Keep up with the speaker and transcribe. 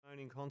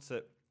In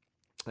concert,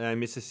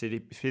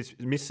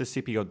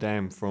 Mississippi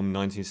Goddam from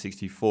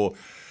 1964.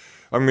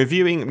 I'm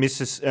reviewing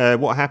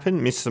What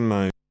Happened, Miss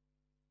Simone.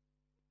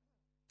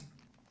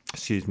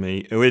 Excuse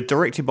me. We're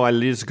directed by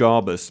Liz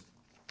Garbus.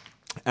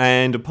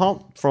 And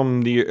apart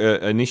from the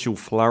initial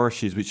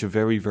flourishes, which are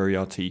very, very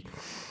arty,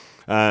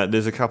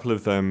 there's a couple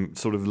of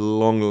sort of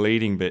long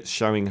leading bits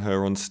showing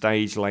her on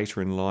stage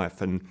later in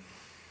life. And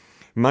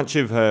much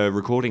of her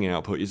recording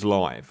output is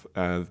live.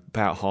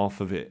 About half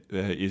of it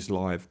is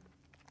live.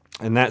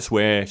 And that's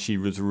where she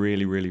was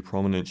really, really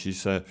prominent.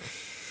 She's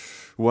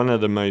one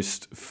of the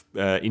most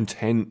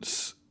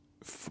intense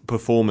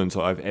performers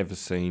I've ever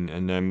seen.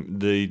 And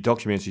the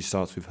documentary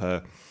starts with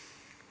her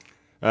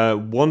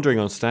wandering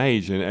on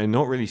stage and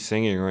not really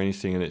singing or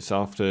anything. And it's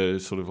after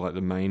sort of like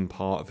the main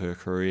part of her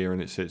career.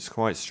 And it's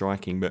quite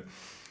striking. But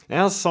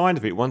outside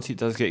of it, once it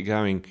does get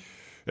going,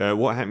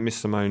 What Happened, Miss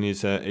Simone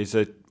is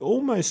a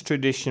almost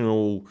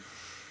traditional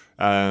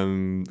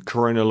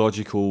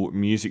chronological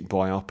music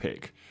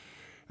biopic.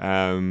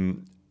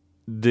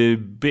 The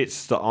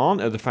bits that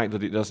aren't are the fact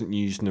that it doesn't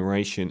use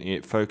narration.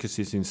 It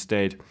focuses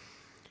instead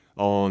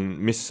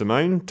on Miss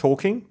Simone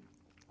talking,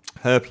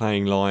 her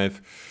playing live,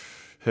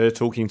 her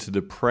talking to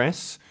the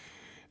press,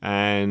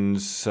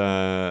 and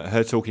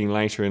her talking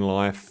later in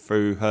life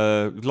through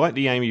her, like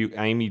the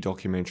Amy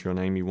documentary on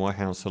Amy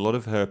Whitehouse, a lot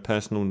of her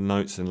personal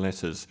notes and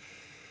letters,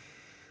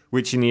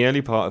 which in the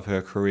early part of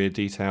her career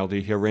detailed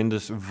the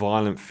horrendous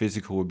violent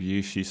physical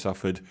abuse she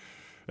suffered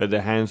at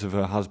the hands of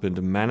her husband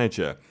and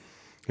manager,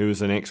 who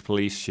was an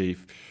ex-police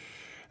chief,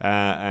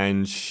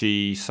 and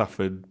she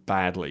suffered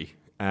badly.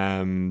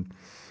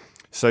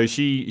 So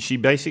she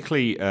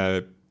basically,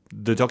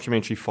 the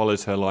documentary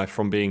follows her life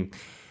from being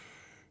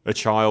a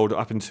child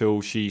up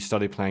until she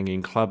started playing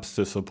in clubs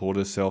to support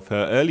herself.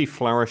 Her early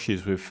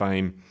flourishes with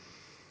fame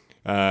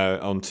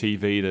on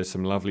TV. There's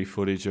some lovely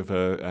footage of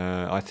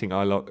her. I think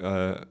I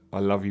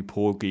Love You,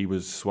 Porgy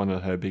was one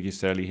of her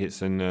biggest early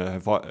hits, and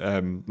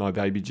My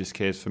Baby Just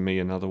Cares for Me,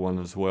 another one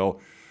as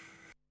well.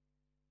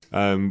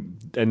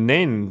 And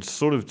then,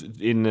 sort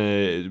of in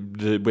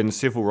when the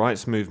civil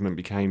rights movement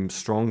became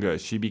stronger,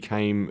 she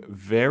became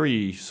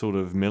very sort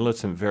of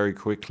militant very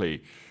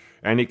quickly,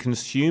 and it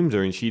consumed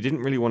her, and she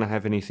didn't really want to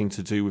have anything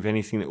to do with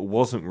anything that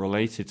wasn't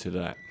related to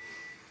that.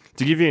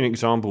 To give you an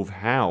example of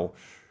how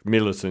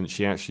militant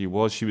she actually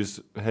was,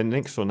 her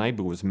next door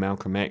neighbour was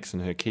Malcolm X,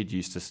 and her kid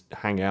used to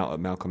hang out at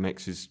Malcolm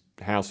X's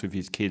house with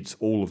his kids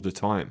all of the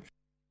time,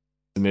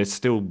 and they're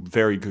still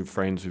very good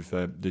friends with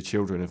the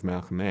children of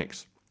Malcolm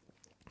X.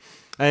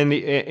 And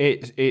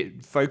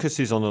it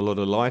focuses on a lot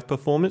of live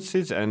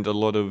performances and a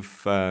lot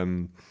of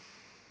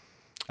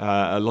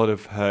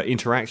her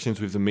interactions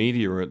with the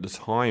media at the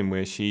time,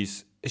 where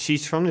she's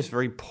from this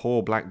very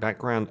poor black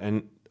background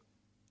and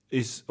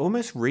is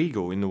almost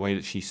regal in the way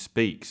that she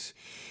speaks.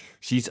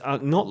 She's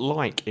not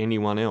like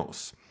anyone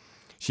else.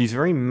 She's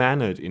very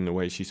mannered in the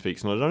way she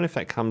speaks. And I don't know if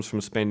that comes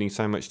from spending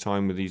so much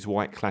time with these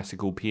white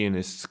classical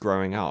pianists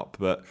growing up,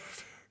 but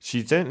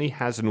she certainly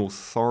has an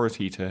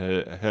authority to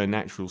her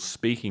natural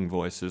speaking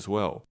voice as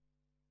well.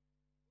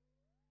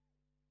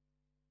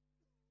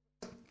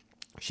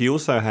 She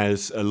also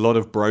has a lot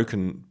of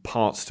broken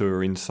parts to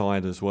her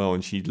inside as well,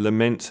 and she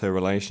laments her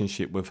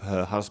relationship with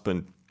her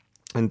husband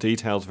and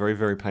details very,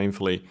 very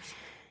painfully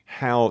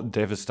how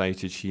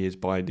devastated she is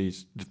by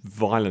this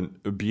violent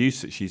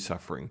abuse that she's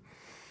suffering.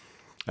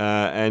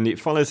 And it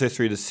follows her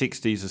through the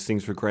 60s as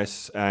things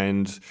progress,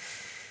 and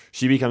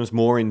she becomes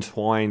more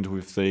entwined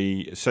with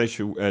the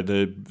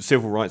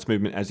civil rights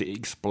movement as it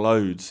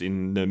explodes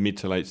in the mid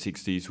to late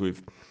 60s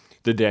with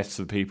the deaths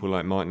of people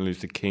like Martin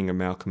Luther King and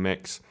Malcolm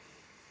X.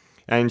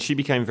 And she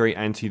became very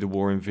anti the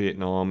war in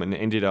Vietnam and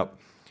ended up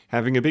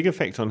having a big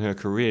effect on her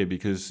career,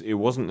 because it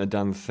wasn't a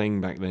done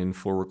thing back then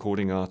for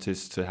recording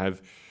artists to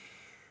have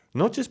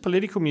not just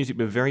political music,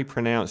 but very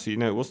pronounced. You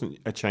know, it wasn't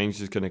a change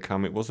that's going to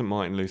come. It wasn't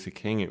Martin Luther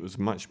King. It was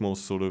much more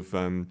sort of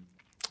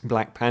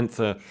Black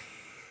Panther,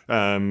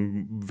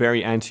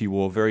 very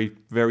anti-war, very,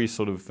 very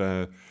sort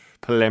of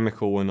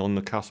polemical and on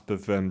the cusp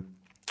of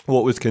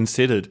what was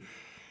considered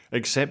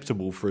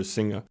acceptable for a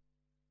singer.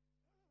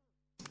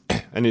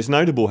 And it's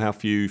notable how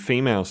few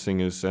female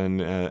singers and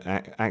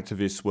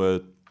activists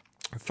were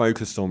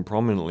focused on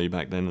prominently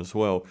back then as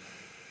well.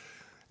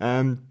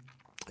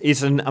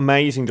 It's an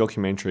amazing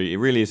documentary. It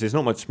really is. There's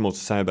not much more to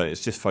say about it.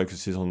 It just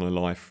focuses on her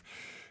life,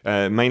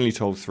 mainly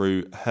told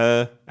through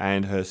her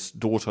and her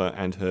daughter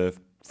and her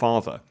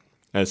father.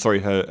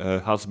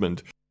 Her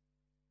husband,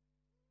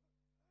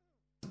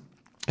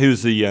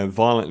 who's the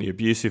violently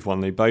abusive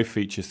one. It both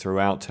features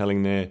throughout,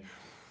 telling their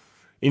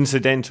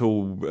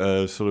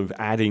incidental sort of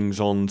addings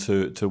on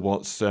to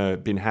what's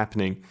been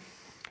happening.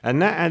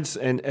 And that adds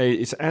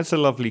a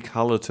lovely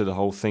colour to the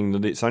whole thing,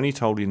 that it's only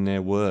told in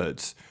their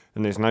words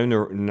and there's no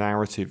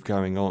narrative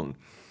going on.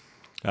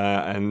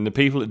 And the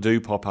people that do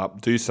pop up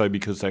do so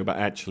because they were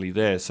actually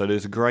there. So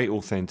there's a great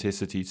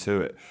authenticity to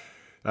it.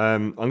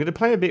 I'm going to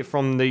play a bit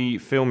from the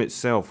film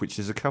itself, which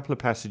is a couple of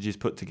passages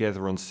put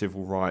together on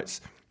civil rights,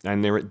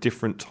 and they're at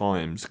different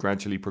times,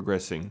 gradually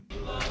progressing.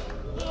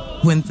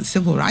 When the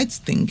civil rights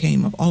thing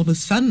came up, all of a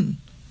sudden,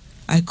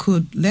 I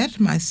could let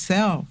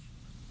myself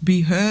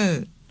be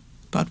heard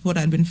about what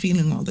I'd been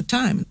feeling all the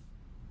time.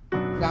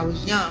 When I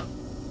was young,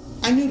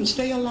 I knew to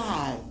stay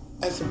alive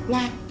as a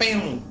black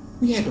family,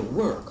 we had to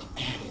work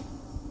at it.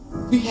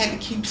 We had to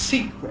keep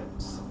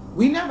secrets.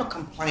 We never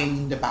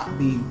complained about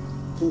being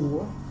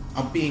poor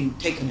or being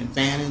taken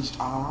advantage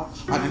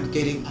of or not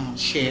getting our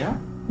share.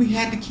 We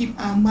had to keep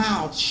our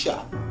mouths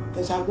shut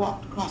as I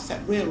walked across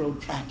that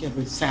railroad track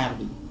every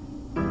Saturday.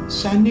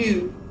 So I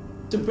knew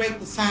to break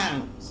the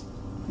silence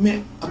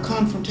meant a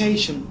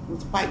confrontation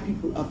with white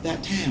people of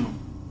that town.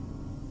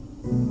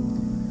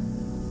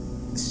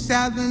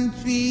 Southern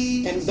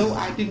trees. And though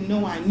I didn't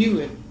know I knew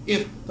it,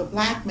 if the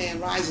black man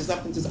rises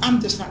up and says, I'm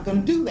just not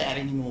going to do that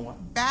anymore.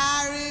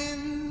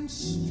 Barren,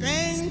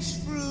 strange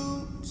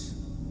fruit.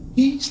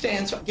 He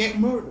stands up, get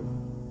murdered.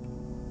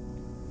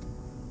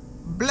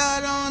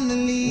 Blood on the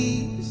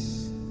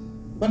leaves.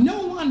 But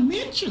no one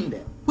mentioned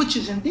it, which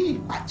is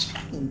indeed quite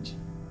strange.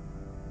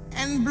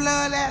 And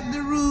blood at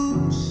the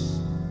roots.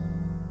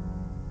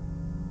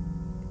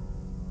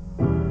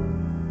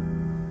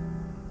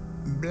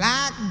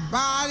 Black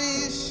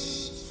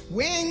bodies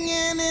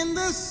swinging in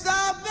the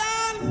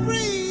southern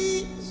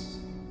breeze.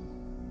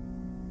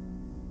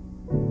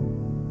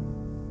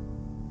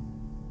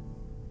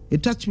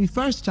 It touched me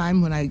first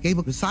time when I gave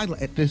a recital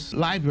at this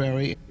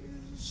library.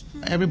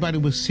 Everybody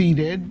was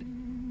seated,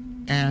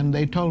 and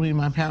they told me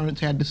my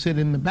parents had to sit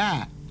in the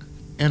back.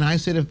 And I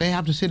said, if they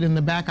have to sit in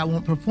the back, I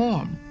won't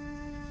perform.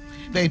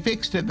 They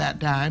fixed it that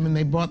time, and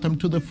they brought them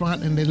to the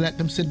front, and they let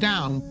them sit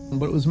down.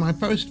 But it was my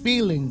first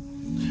feeling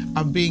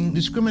of being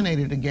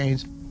discriminated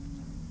against.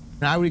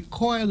 And I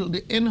recoiled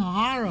in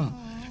horror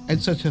at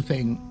such a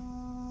thing.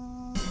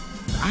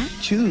 I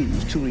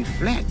choose to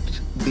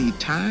reflect the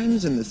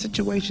times and the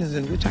situations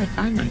in which I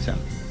find myself.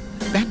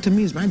 That to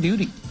me is my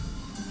duty.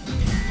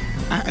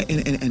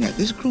 And at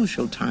this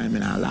crucial time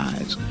in our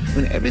lives,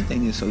 when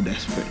everything is so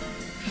desperate,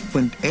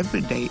 when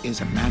every day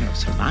is a matter of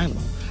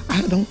survival,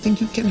 I don't think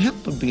you can help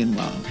but be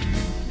involved.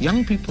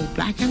 Young people,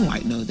 black and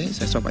white, know this.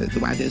 That's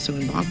why they're so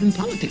involved in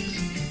politics.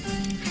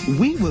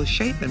 We will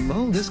shape and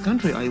mold this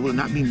country, or it will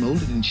not be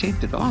molded and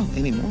shaped at all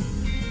anymore.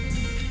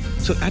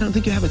 So I don't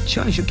think you have a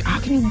choice. How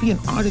can you be an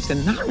artist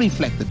and not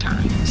reflect the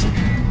times?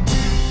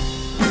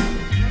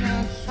 When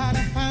I try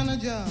to find a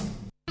job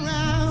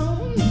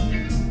around,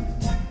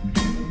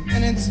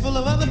 and it's full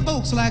of other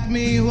folks like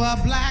me who are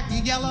black,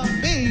 yellow,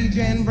 beige,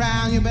 and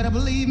brown, you better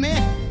believe me.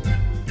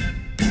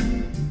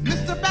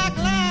 Mr.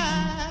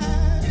 Backlash,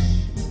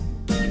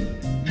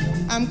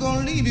 I'm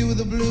gonna leave you with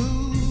the blues.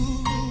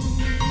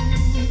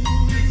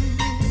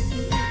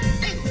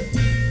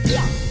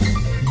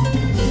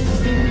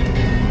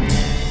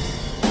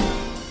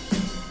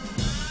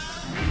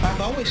 I've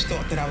always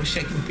thought that I was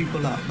shaking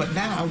people up, but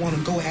now I want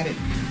to go at it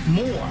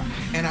more,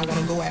 and I want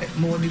to go at it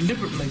more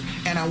deliberately,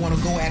 and I want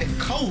to go at it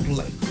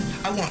coldly.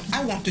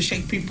 I want to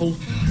shake people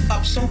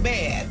up so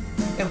bad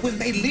that when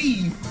they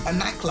leave a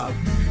nightclub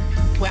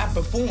where I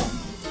perform,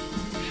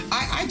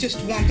 I just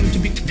want them to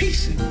be to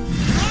pieces.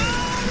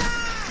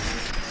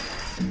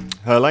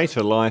 Her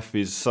later life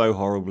is so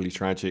horribly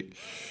tragic.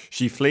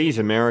 She flees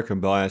America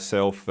by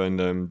herself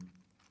and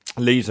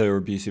leaves her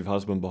abusive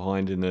husband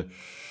behind in the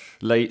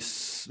late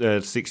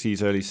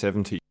 60s, early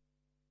 70s.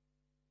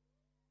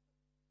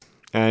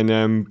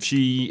 And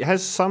she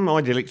has some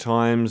idyllic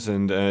times,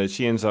 and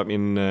she ends up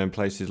in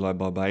places like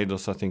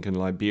Barbados, I think, and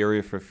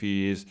Liberia for a few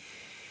years.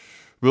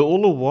 But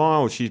all the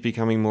while, she's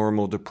becoming more and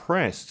more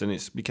depressed, and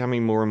it's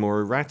becoming more and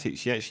more erratic.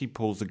 She actually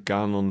pulls a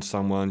gun on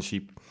someone.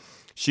 She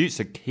shoots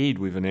a kid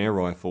with an air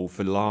rifle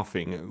for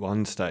laughing at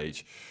one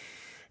stage.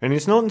 And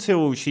it's not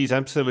until she's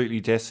absolutely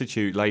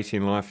destitute late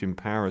in life in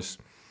Paris,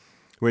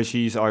 where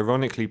she's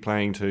ironically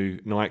playing to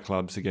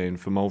nightclubs again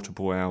for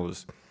multiple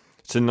hours,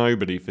 to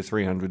nobody for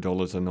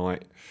 $300 a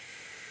night.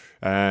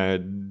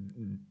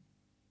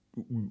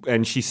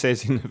 And she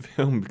says in the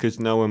film, because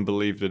no one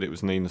believed that it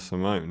was Nina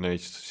Simone, they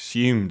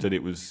assumed that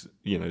it was,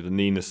 the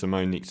Nina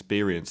Simone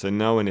experience, and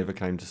no one ever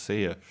came to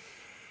see her.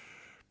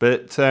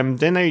 But then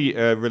they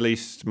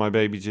released My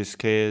Baby Just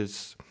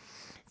Cares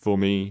for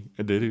Me,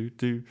 and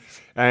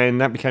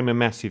that became a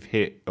massive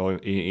hit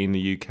in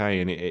the UK,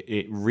 and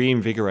it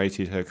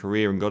reinvigorated her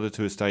career and got her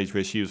to a stage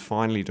where she was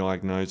finally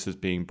diagnosed as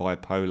being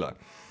bipolar,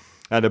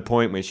 at a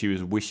point where she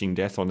was wishing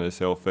death on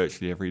herself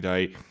virtually every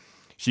day.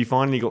 She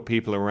finally got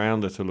people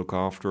around her to look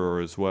after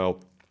her as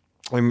well,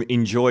 and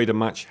enjoyed a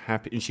much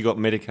happy. And she got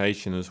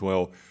medication as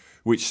well,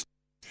 which,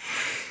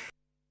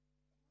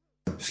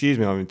 excuse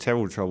me, I'm in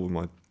terrible trouble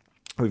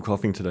with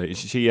coughing today.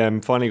 She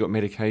finally got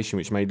medication,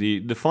 which made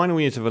the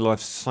final years of her life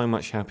so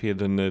much happier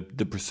than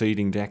the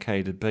preceding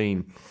decade had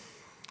been.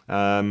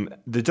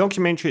 The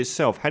documentary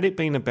itself, had it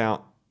been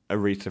about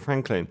Aretha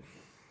Franklin,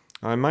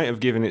 I might have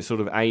given it sort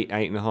of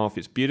 8.5.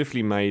 It's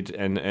beautifully made,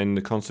 and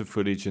the concert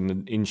footage and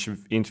the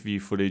interview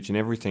footage and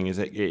everything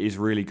is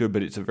really good,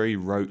 but it's a very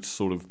rote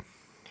sort of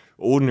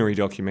ordinary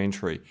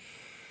documentary.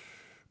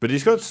 But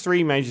it's got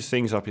three major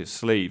things up its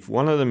sleeve.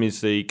 One of them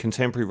is the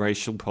contemporary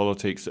racial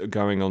politics that are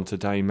going on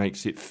today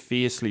makes it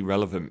fiercely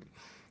relevant.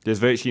 There's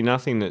virtually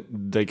nothing that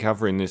they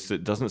cover in this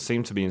that doesn't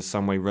seem to be in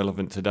some way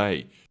relevant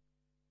today.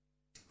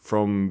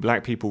 From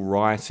black people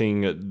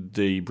rioting at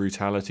the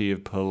brutality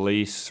of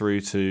police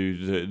through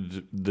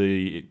to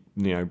the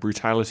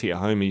brutality at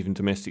home, even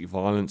domestic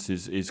violence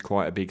is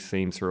quite a big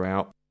theme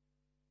throughout.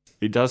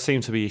 It does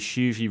seem to be a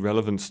hugely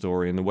relevant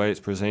story, and the way it's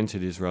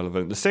presented is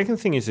relevant. The second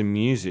thing is in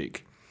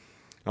music.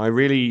 I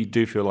really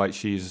do feel like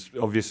she's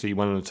obviously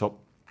one of the top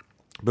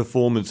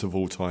performers of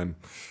all time,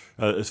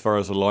 as far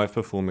as a live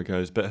performer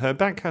goes. But her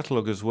back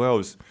catalogue as well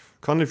is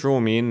kind of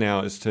drawing me in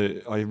now as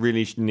to I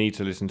really need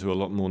to listen to a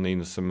lot more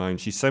Nina Simone.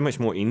 She's so much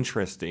more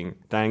interesting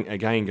than,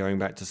 again, going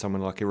back to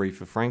someone like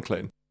Aretha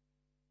Franklin,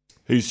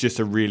 who's just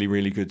a really,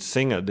 really good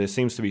singer. There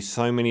seems to be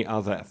so many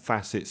other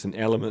facets and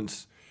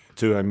elements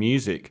to her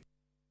music.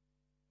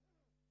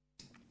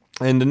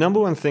 And the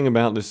number one thing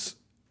about this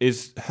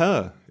is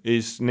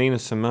Nina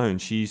Simone.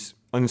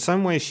 In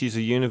some ways, she's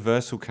a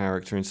universal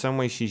character. In some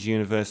ways, she's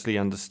universally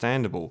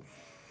understandable.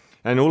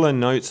 And all her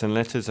notes and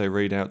letters they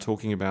read out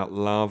talking about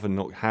love and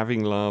not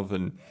having love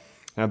and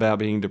about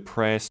being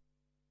depressed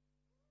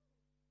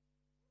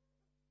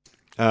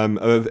are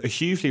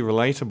hugely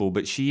relatable,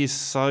 but she is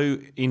so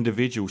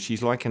individual.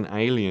 She's like an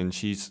alien.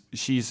 She's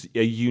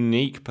a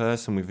unique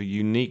person with a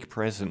unique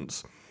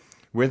presence.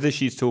 Whether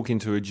she's talking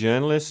to a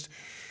journalist,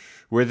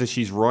 whether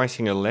she's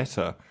writing a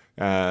letter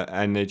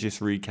and they're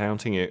just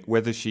recounting it,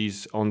 whether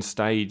she's on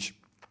stage,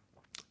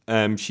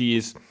 she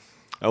is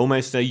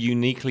almost a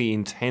uniquely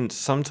intense,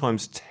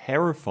 sometimes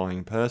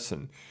terrifying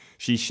person.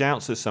 She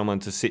shouts at someone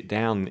to sit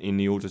down in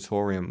the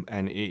auditorium,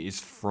 and it is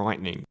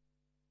frightening.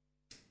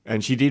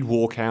 And she did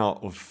walk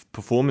out of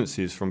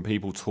performances from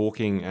people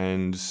talking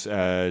and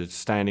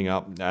standing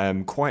up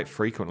quite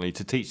frequently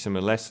to teach them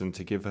a lesson,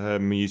 to give her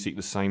music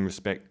the same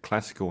respect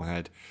classical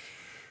had.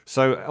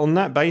 So on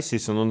that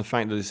basis, and on the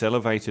fact that it's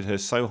elevated her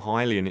so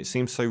highly and it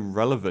seems so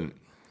relevant,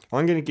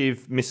 I'm going to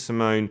give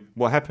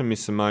What Happened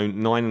Miss Simone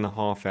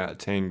 9.5 out of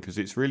 10, because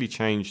it's really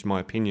changed my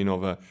opinion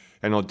of her,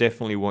 and I'll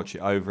definitely watch it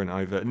over and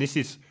over. And this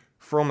is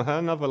from her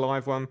another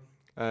live one,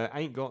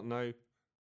 Ain't Got No